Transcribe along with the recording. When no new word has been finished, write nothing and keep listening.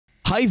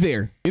Hi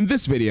there! In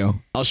this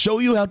video, I'll show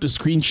you how to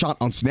screenshot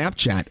on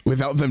Snapchat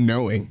without them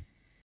knowing.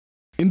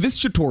 In this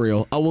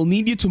tutorial, I will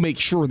need you to make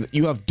sure that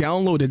you have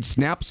downloaded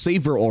Snap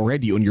Saver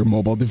already on your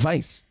mobile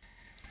device.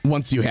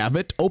 Once you have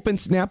it, open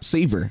Snap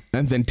Saver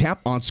and then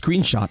tap on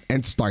Screenshot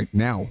and start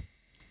now.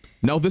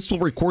 Now this will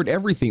record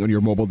everything on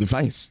your mobile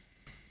device.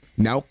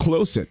 Now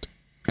close it,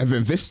 and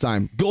then this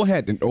time, go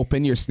ahead and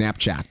open your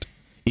Snapchat.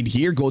 In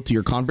here, go to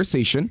your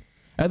conversation,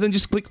 and then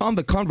just click on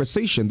the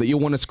conversation that you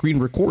want to screen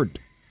record.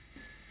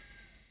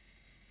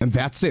 And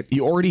that's it.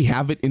 You already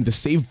have it in the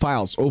saved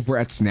files over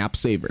at Snap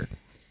Saver.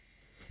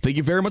 Thank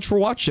you very much for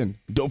watching.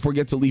 Don't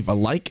forget to leave a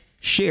like,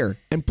 share,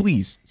 and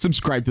please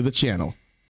subscribe to the channel.